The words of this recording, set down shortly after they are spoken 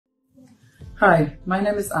Hi, my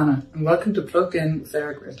name is Anna and welcome to Plugged In with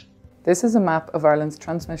EirGrid. This is a map of Ireland's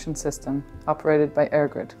transmission system, operated by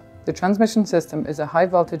EirGrid. The transmission system is a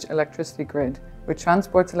high-voltage electricity grid which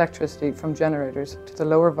transports electricity from generators to the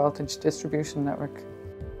lower voltage distribution network.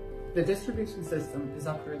 The distribution system is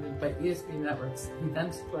operated by ESB networks who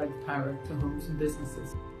then supply the power to homes and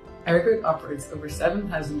businesses. EirGrid operates over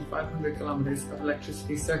 7,500 kilometres of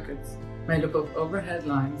electricity circuits made up of overhead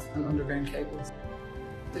lines and underground cables.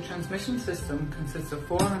 The transmission system consists of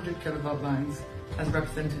 400 kilovolt lines, as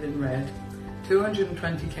represented in red,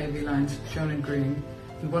 220 kV lines shown in green,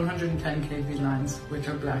 and 110 kV lines, which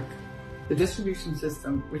are black. The distribution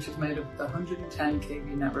system, which is made up of the 110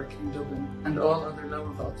 kV network in Dublin and all other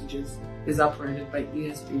lower voltages, is operated by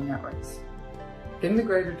ESB networks. In the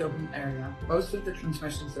Greater Dublin area, most of the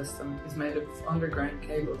transmission system is made up of underground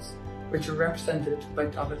cables, which are represented by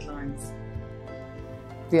dotted lines.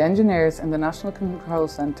 The engineers in the National Control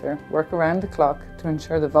Centre work around the clock to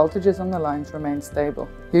ensure the voltages on the lines remain stable,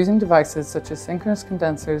 using devices such as synchronous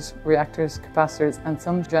condensers, reactors, capacitors, and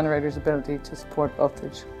some generators' ability to support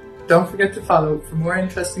voltage. Don't forget to follow for more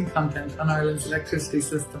interesting content on Ireland's electricity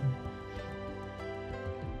system.